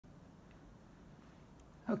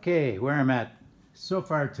Okay, where I'm at so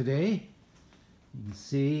far today, you can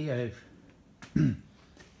see I've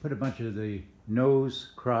put a bunch of the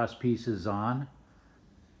nose cross pieces on,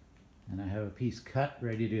 and I have a piece cut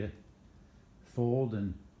ready to fold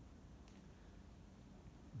and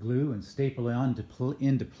glue and staple on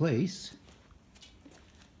into place.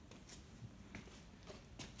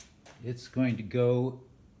 It's going to go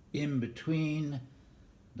in between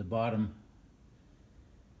the bottom,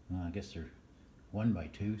 I guess they're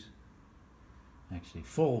 1x2s, actually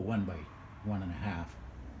full 1x1.5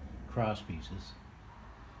 cross pieces.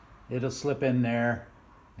 It'll slip in there,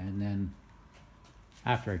 and then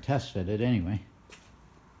after I test fit it anyway.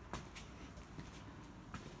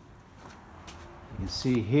 You can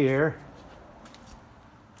see here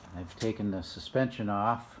I've taken the suspension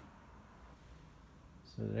off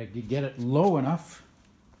so that I could get it low enough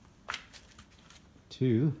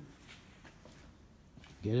to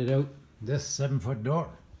get it out this 7-foot door.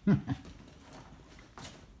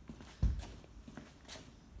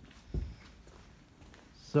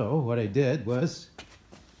 So what I did was,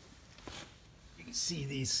 you can see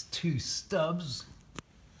these two stubs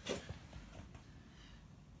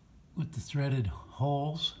with the threaded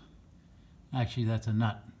holes. Actually, that's a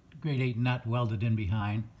nut, grade 8 nut welded in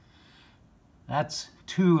behind. That's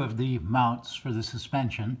two of the mounts for the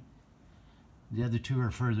suspension. The other two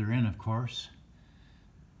are further in, of course.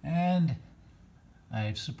 And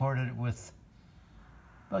I've supported it with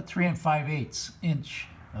about 3 5/8 inch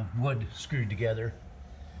of wood screwed together.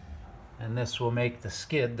 And this will make the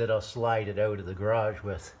skid that I'll slide it out of the garage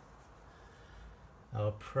with.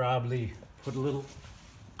 I'll probably put a little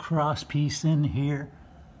cross piece in here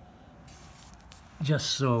just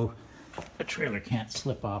so a trailer can't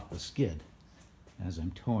slip off the skid as I'm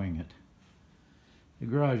towing it. The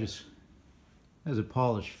garage has a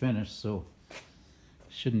polished finish, so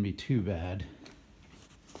shouldn't be too bad.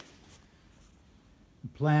 The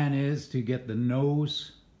plan is to get the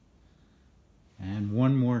nose and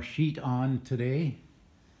one more sheet on today.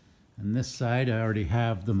 And this side I already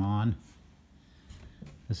have them on.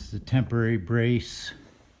 This is a temporary brace.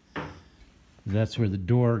 That's where the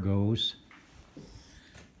door goes.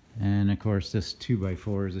 And of course this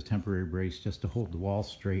 2x4 is a temporary brace just to hold the wall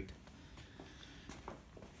straight.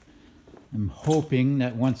 I'm hoping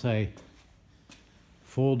that once I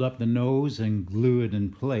fold up the nose and glue it in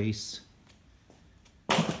place,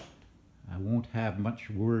 I won't have much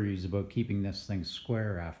worries about keeping this thing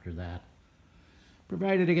square after that,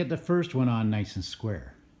 provided I get the first one on nice and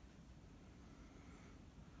square.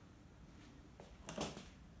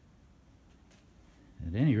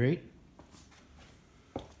 At any rate,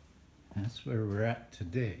 that's where we're at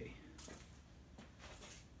today.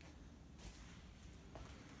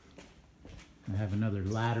 I have another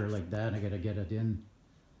ladder like that. I gotta get it in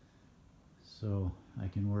so I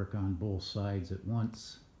can work on both sides at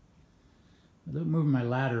once without moving my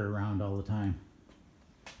ladder around all the time.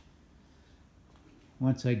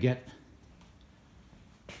 Once I get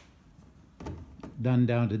done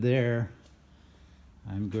down to there,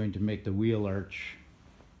 I'm going to make the wheel arch,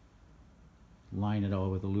 line it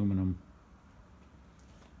all with aluminum,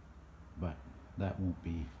 but that won't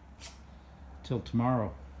be till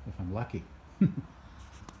tomorrow if I'm lucky.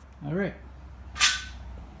 All right.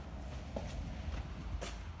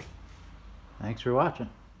 Thanks for watching.